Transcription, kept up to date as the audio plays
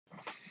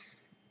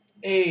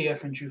Hey,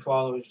 F and True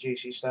Followers,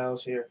 JC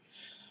Styles here.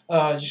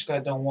 I just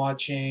got done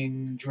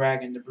watching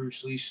Dragon, the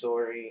Bruce Lee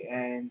story,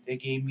 and it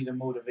gave me the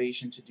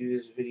motivation to do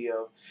this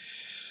video.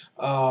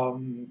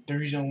 The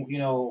reason,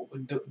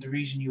 the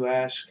reason you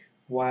ask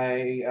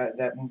why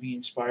that movie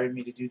inspired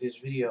me to do this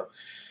video,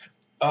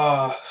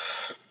 uh,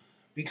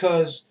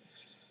 because,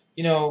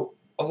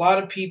 a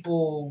lot of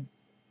people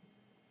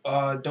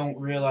don't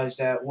realize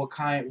that what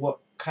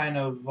kind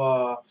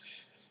of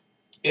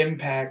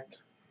impact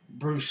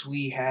Bruce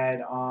Lee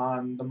had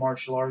on the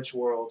martial arts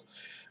world.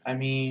 I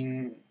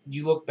mean,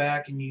 you look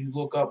back and you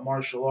look up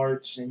martial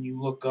arts and you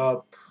look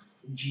up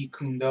Jeet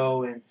Kune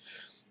Do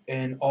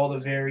and all the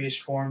various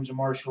forms of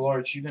martial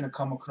arts, you're going to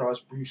come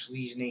across Bruce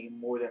Lee's name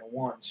more than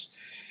once.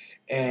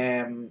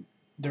 And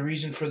the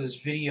reason for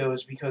this video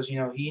is because,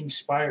 he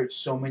inspired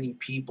so many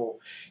people.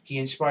 He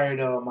inspired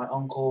my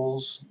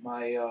uncles,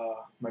 my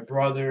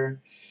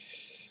brother,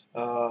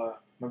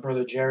 my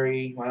brother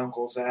Jerry, my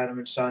uncles Adam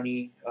and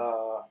Sonny.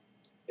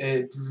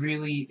 It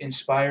really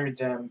inspired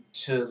them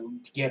to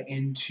get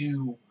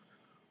into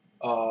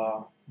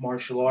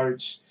martial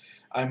arts.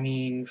 I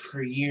mean,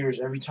 for years,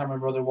 every time my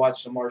brother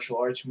watched a martial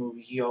arts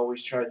movie, he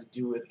always tried to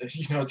do it,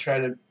 try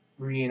to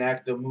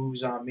reenact the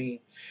moves on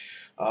me.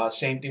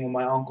 Same thing with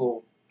my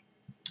uncle.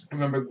 I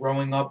remember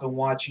growing up and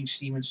watching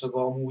Steven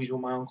Seagal movies with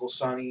my uncle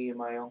Sonny and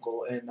my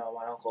uncle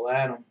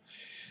Adam,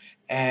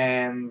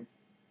 and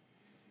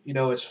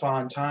it's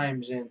fun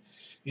times. And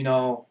you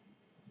know,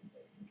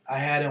 I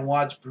hadn't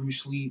watched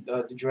Bruce Lee,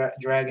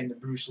 Dragon, the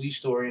Bruce Lee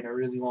story in a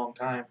really long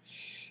time,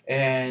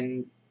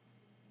 and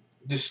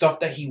the stuff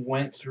that he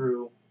went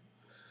through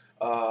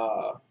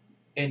uh,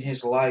 in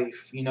his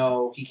life.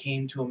 He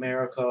came to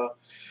America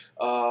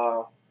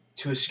uh,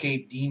 to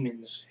escape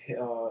demons in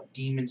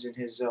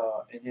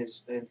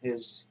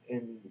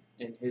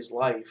his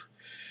life.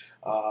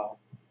 Uh,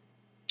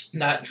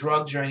 Not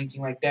drugs or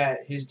anything like that.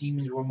 His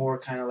demons were more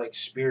kind of like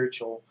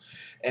spiritual,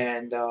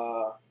 and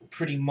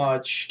pretty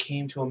much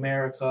came to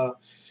America.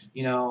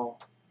 You know,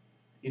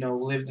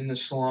 lived in the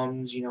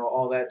slums.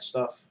 All that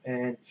stuff,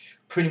 and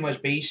pretty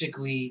much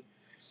basically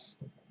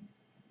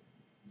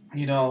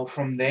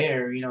from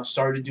there,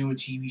 started doing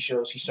TV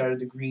shows. He started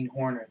the Green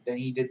Hornet. Then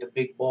he did the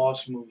Big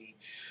Boss movie.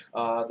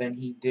 Then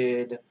he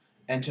did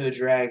Enter the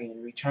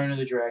Dragon, Return of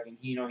the Dragon.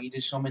 He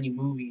did so many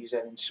movies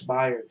that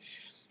inspired.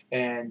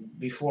 And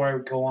before I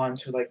go on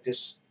to like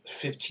this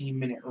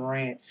 15-minute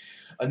rant,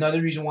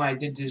 another reason why I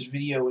did this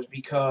video is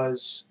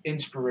because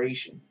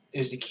inspiration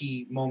is the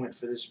key moment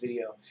for this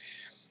video.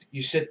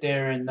 You sit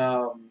there and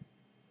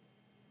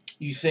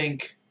you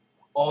think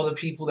all the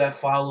people that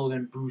followed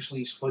in Bruce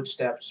Lee's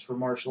footsteps for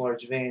martial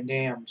arts, Van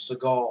Damme,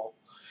 Seagal,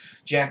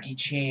 Jackie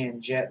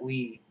Chan, Jet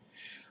Li,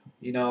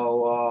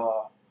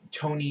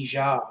 Tony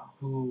Jaa,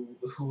 who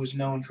was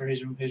known for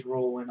his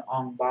role in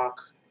Ong Bak,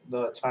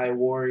 the Thai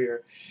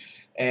warrior,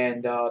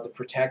 and the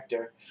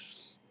Protector.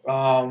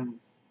 Um,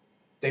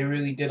 they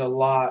really did a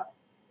lot.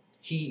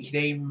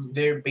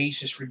 Their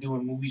basis for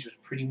doing movies was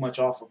pretty much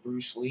off of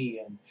Bruce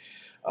Lee, and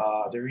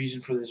the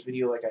reason for this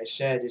video, like I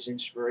said, is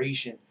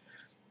inspiration.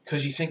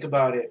 Because you think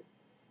about it,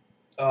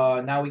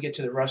 now we get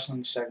to the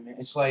wrestling segment.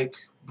 It's like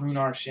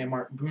Bruno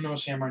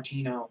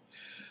Sammartino,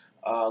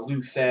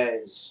 Lou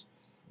Thez,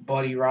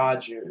 Buddy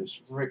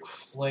Rogers, Ric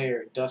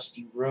Flair,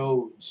 Dusty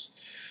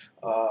Rhodes.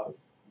 Uh,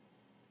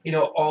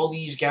 all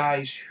these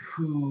guys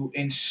who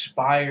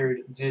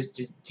inspired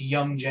the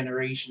young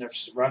generation of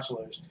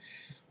wrestlers,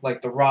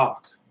 like The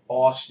Rock,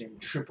 Austin,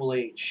 Triple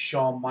H,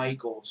 Shawn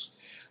Michaels,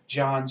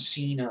 John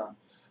Cena.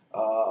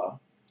 Uh,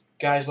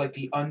 Guys like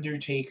The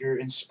Undertaker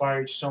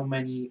inspired so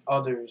many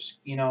others.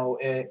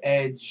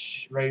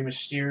 Edge, Rey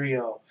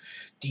Mysterio,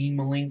 Dean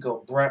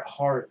Malenko, Bret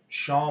Hart,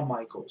 Shawn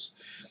Michaels.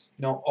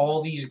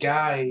 All these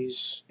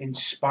guys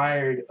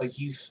inspired a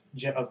youth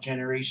of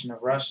generation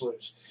of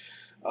wrestlers.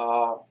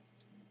 Uh,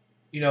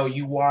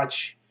 you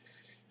watch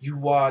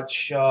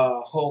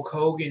Hulk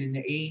Hogan in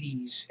the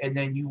 '80s, and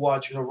then you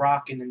watch The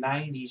Rock in the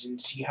 '90s,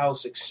 and see how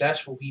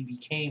successful he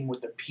became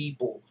with the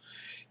people,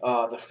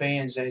 the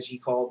fans, as he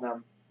called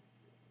them.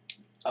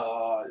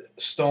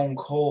 Stone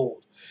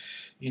Cold,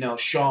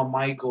 Shawn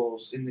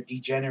Michaels in the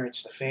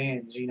Degenerates, the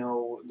fans,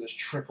 there's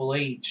Triple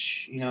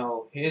H,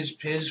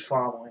 his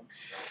following.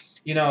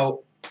 You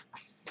know,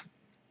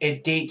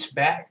 it dates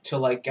back to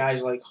like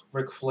guys like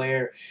Ric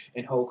Flair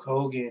and Hulk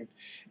Hogan,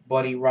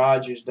 Buddy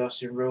Rogers,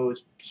 Dustin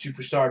Rhodes,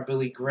 superstar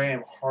Billy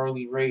Graham,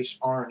 Harley Race,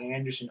 Arn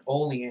Anderson,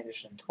 Ole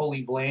Anderson,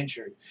 Tully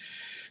Blanchard,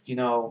 you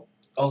know,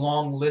 a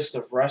long list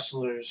of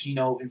wrestlers,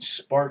 and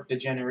sparked the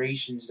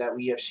generations that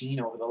we have seen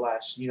over the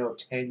last,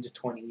 10 to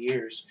 20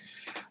 years.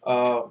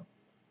 Uh,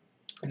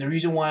 and the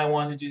reason why I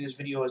wanted to do this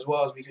video as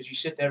well is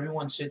because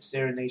everyone sits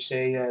there and they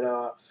say that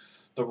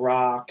The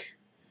Rock,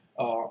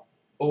 uh,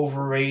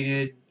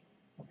 overrated.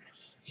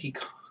 He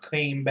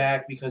came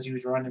back because he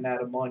was running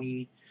out of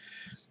money,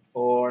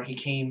 or he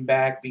came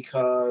back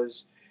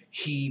because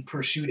he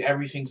pursued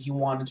everything he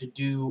wanted to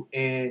do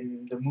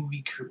in the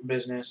movie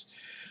business.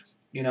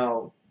 You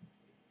know,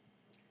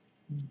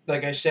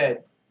 like I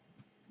said,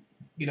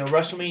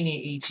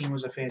 WrestleMania 18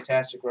 was a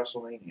fantastic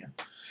WrestleMania.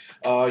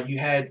 You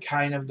had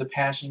kind of the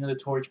passing of the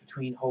torch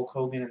between Hulk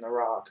Hogan and The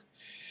Rock.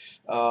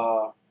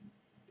 Uh,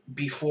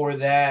 Before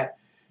that,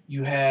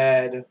 you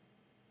had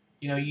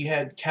you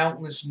had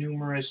countless and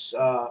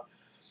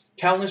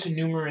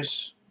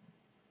numerous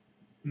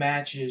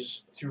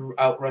matches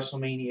throughout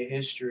WrestleMania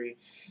history,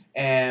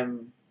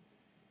 and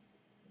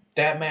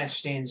that match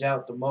stands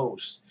out the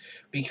most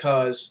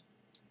because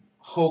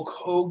Hulk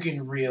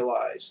Hogan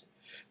realized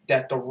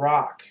that The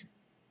Rock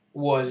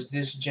was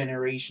this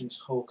generation's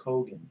Hulk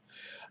Hogan.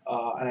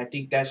 And I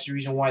think that's the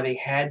reason why they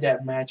had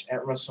that match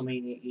at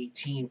WrestleMania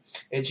 18.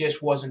 It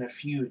just wasn't a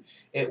feud.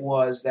 It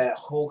was that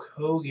Hulk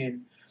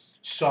Hogan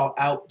saw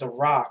out The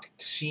Rock,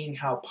 seeing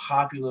how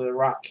popular The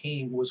Rock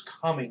was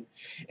coming,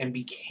 and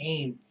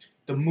became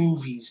the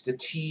movies, the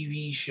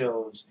TV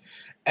shows,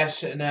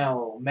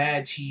 SNL,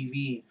 Mad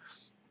TV,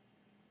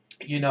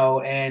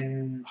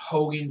 and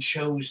Hogan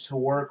chose to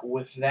work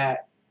with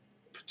that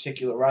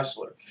particular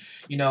wrestler.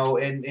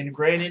 And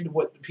granted,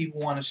 what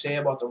people want to say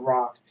about The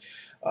Rock,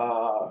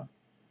 uh,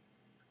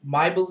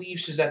 my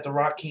beliefs is that The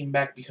Rock came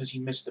back because he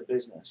missed the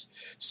business.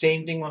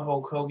 Same thing with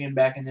Hulk Hogan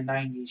back in the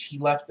 90s. He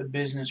left the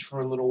business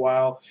for a little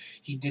while.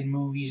 He did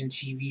movies and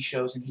TV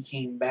shows, and he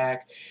came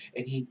back,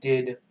 and he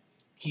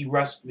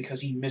wrestled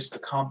because he missed the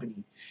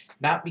company,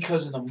 not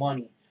because of the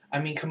money. I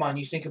mean, come on,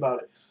 you think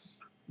about it.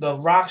 The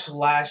Rock's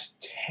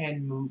last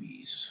 10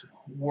 movies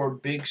were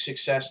big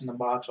success in the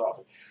box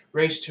office.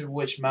 Race to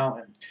Witch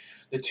Mountain,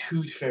 The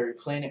Tooth Fairy,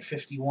 Planet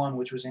 51,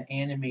 which was an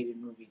animated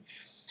movie,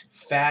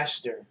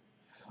 Faster.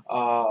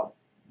 Uh,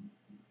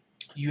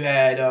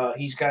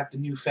 he's got the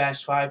new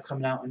Fast Five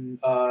coming out in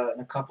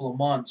a couple of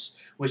months,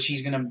 which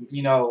he's gonna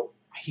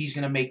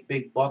make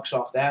big bucks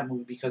off that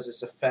movie because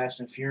it's a Fast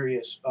and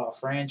Furious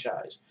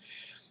franchise.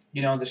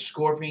 The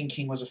Scorpion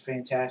King was a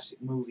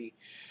fantastic movie.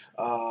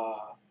 Uh,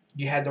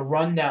 you had The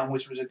Rundown,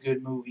 which was a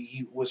good movie.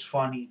 He was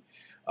funny,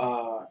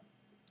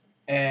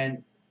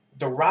 and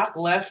The Rock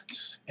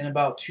left in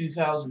about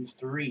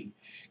 2003,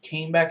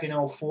 came back in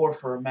 '04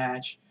 for a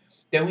match.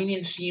 Then we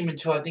didn't see him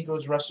until I think it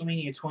was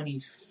WrestleMania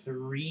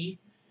 23,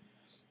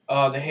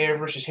 the hair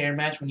versus hair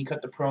match when he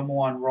cut the promo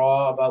on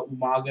Raw about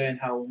Umaga and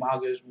how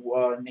Umaga's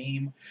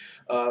name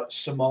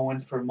Samoan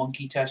for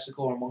monkey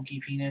testicle or monkey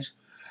penis.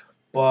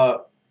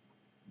 But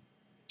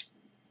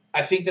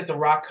I think that The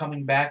Rock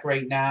coming back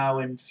right now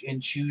and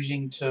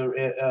choosing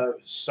to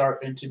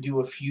start and to do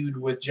a feud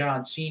with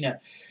John Cena,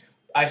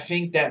 I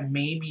think that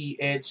maybe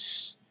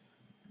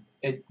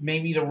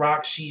The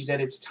Rock sees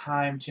that it's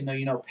time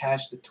to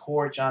pass the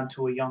torch on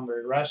to a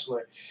younger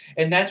wrestler,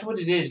 and that's what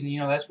it is.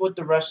 And that's what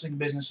the wrestling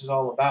business is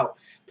all about: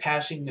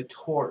 passing the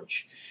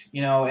torch.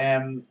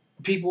 And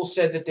people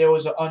said that there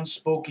was an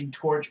unspoken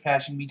torch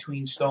passing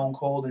between Stone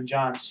Cold and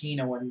John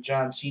Cena when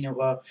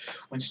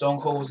Stone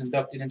Cold was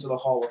inducted into the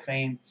Hall of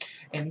Fame,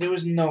 and there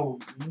was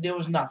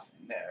nothing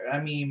there. I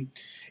mean,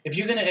 if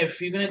you're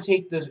gonna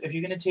take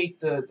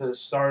the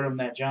stardom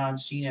that John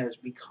Cena has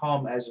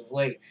become as of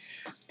late,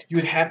 you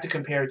would have to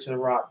compare it to The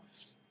Rock.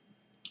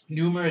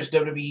 Numerous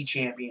WWE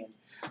champion,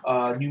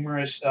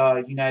 numerous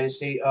United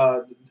States.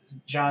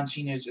 John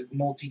Cena is a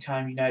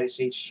multi-time United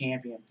States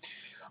champion,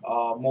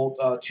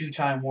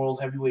 two-time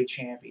World Heavyweight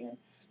champion.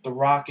 The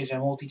Rock is a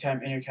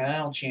multi-time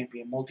Intercontinental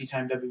champion,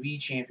 multi-time WWE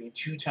champion,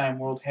 two-time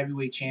World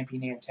Heavyweight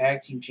champion and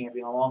Tag Team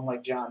champion, along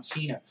like John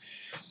Cena.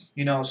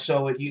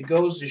 So it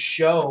goes to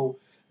show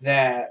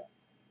that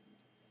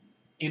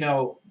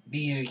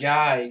these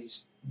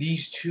guys,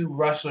 these two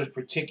wrestlers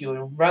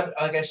particularly, rather,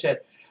 like I said,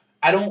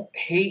 I don't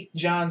hate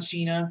John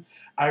Cena.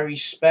 I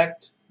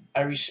respect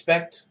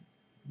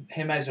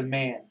him as a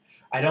man.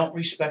 I don't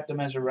respect him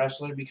as a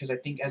wrestler because I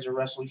think as a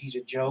wrestler he's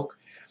a joke.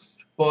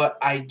 But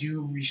I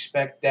do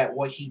respect that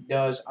what he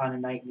does on a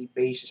nightly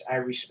basis. I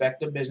respect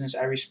the business.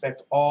 I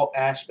respect all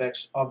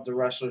aspects of the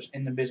wrestlers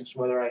in the business,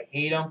 whether I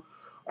hate them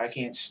or I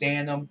can't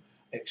stand them,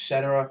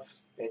 etc.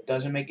 It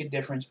doesn't make a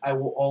difference. I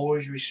will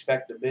always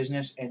respect the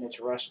business and its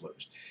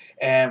wrestlers.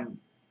 And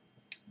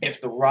if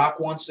The Rock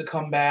wants to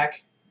come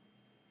back,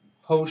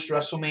 host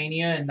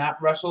WrestleMania and not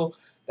wrestle,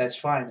 that's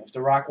fine. If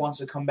The Rock wants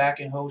to come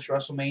back and host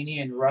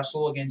WrestleMania and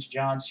wrestle against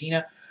John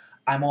Cena,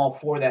 I'm all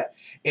for that.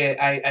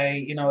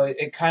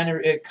 It kind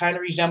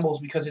of resembles,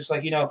 because it's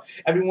like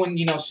everyone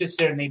sits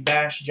there and they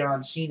bash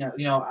John Cena.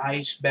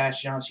 I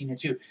bash John Cena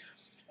too,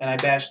 and I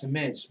bash The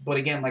Miz. But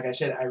again, like I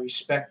said, I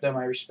respect them.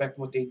 I respect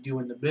what they do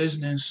in the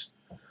business.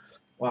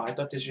 Wow, I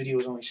thought this video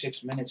was only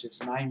 6 minutes.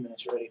 It's 9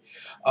 minutes already.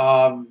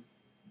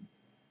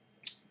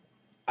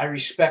 I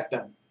respect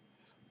them.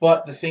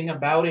 But the thing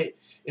about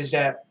it is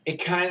that it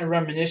kind of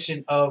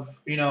reminiscent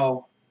of,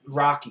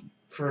 Rocky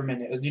for a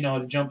minute.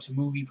 To jump to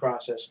movie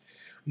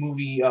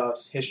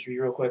history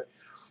real quick.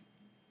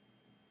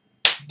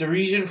 The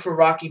reason for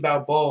Rocky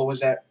Balboa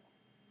was that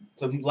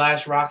the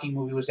last Rocky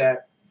movie was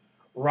that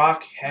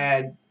Rock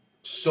had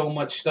so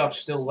much stuff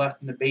still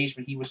left in the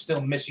basement. He was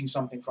still missing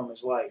something from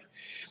his life.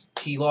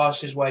 He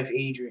lost his wife,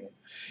 Adrian,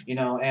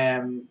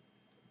 and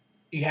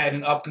You had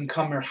an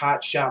up-and-comer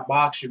hotshot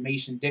boxer,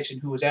 Mason Dixon,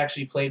 who was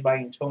actually played by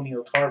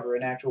Antonio Tarver,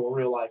 an actual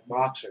real-life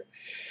boxer.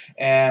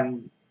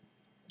 And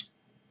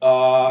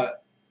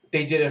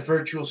they did a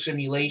virtual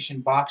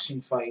simulation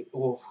boxing fight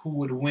of who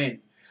would win,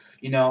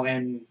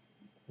 and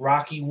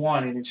Rocky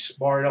won, and it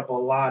sparked up a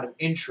lot of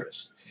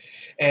interest.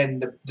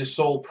 And the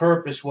sole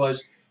purpose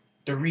was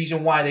the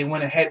reason why they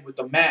went ahead with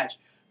the match,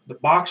 the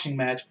boxing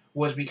match,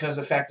 was because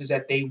the fact is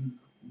that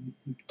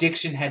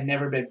Dixon had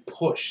never been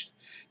pushed.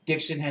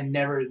 Dixon had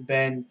never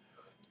been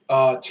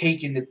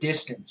taken the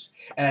distance.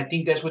 And I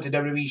think that's what the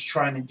WWE is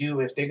trying to do.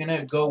 If they're going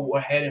to go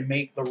ahead and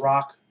make The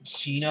Rock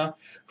Cena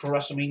for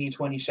WrestleMania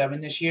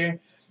 27 this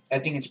year, I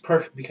think it's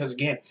perfect because,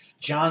 again,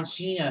 John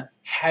Cena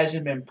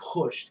hasn't been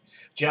pushed.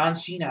 John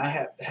Cena,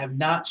 I have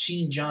not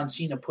seen John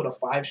Cena put a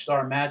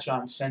 5-star match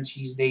on since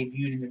he's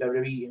debuted in the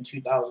WWE in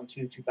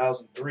 2002,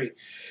 2003.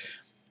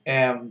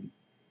 I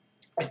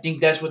think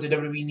that's what the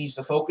WWE needs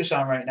to focus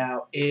on right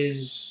now,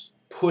 is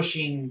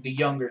pushing the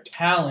younger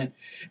talent.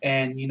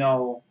 And,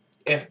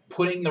 if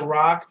putting The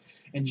Rock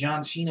and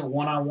John Cena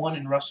one-on-one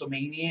in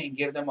WrestleMania and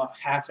give them a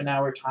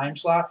half-an-hour time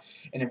slot,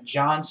 and if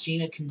John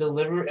Cena can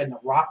deliver and The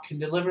Rock can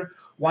deliver,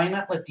 why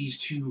not let these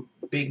two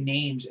big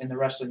names in the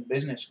wrestling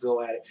business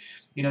go at it?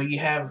 You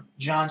have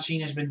John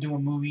Cena's been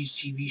doing movies,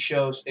 TV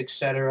shows,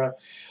 etc.,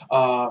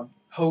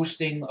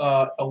 hosting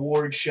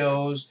award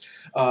shows,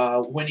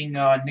 winning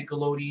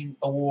Nickelodeon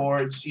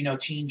awards,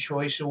 Teen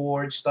Choice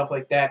Awards, stuff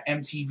like that,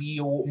 MTV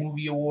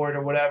Movie Award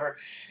or whatever.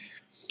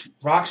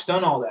 Rock's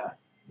done all that.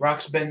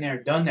 Rock's been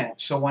there, done that.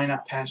 So why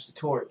not pass the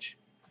torch?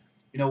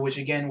 Which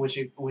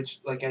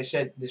like I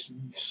said, this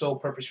sole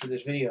purpose for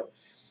this video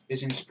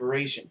is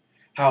inspiration.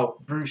 How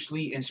Bruce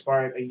Lee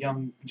inspired a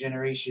young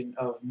generation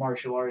of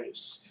martial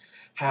artists.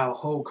 How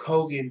Hulk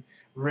Hogan,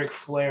 Ric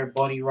Flair,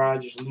 Buddy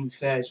Rogers, Lou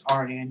Thesz,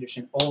 Arn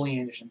Anderson, Ole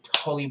Anderson,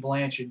 Tully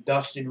Blanchard,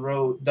 Dusty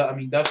Rhodes, Bruno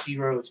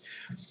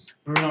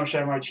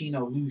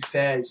Sammartino, Lou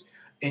Thesz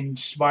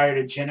inspired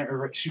a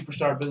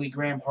superstar Billy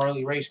Graham,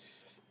 Harley Race.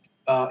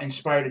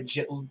 Inspired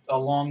a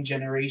long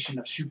generation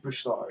of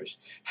superstars.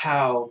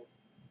 How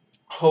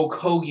Hulk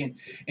Hogan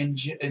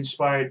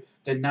inspired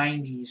the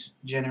 90s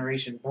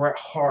generation. Bret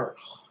Hart,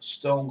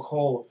 Stone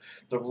Cold,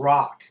 The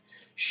Rock,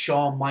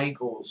 Shawn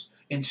Michaels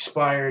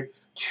inspired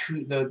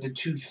the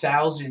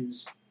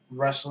 2000s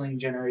wrestling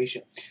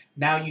generation.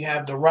 Now you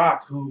have The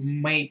Rock, who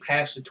may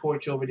pass the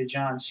torch over to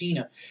John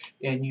Cena.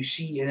 And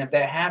if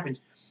that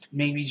happens,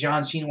 maybe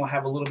John Cena will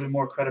have a little bit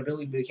more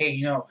credibility. But hey,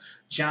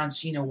 John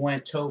Cena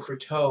went toe for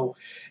toe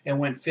and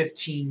went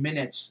 15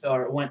 minutes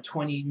or went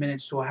 20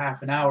 minutes to a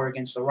half an hour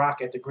against The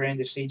Rock at the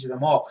grandest stage of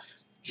them all.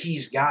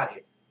 He's got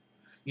it.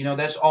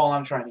 That's all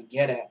I'm trying to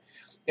get at.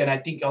 And I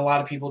think a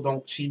lot of people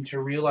don't seem to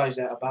realize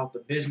that about the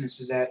business,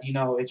 is that,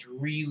 it's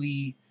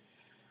really,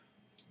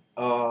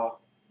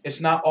 it's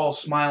not all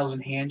smiles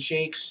and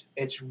handshakes.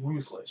 It's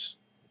ruthless.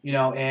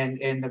 And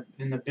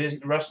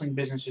the wrestling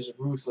business is a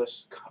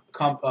ruthless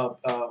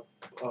product.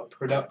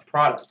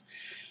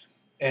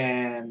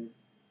 And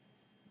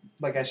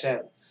like I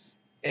said,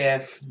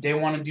 if they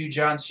want to do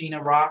John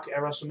Cena Rock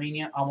at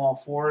WrestleMania, I'm all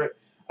for it.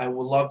 I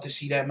would love to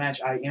see that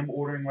match. I am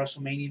ordering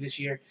WrestleMania this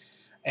year,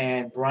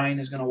 and Brian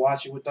is going to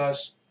watch it with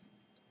us,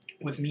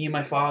 with me and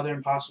my father,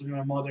 and possibly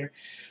my mother.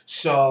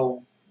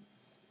 So,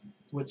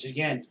 which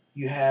again,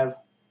 you have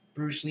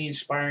Bruce Lee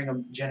inspiring a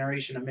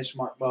generation of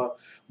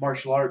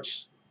martial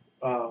artists.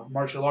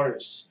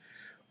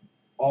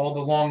 All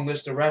the long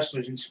list of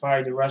wrestlers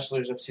inspired the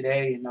wrestlers of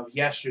today and of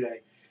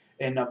yesterday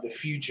and of the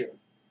future.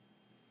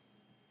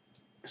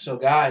 So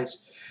guys,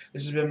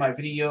 this has been my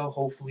video.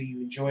 Hopefully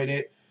you enjoyed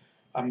it.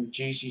 I'm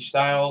JC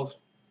Styles,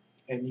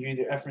 and you're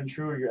either effing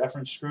true or you're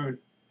effing screwed.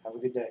 Have a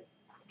good day.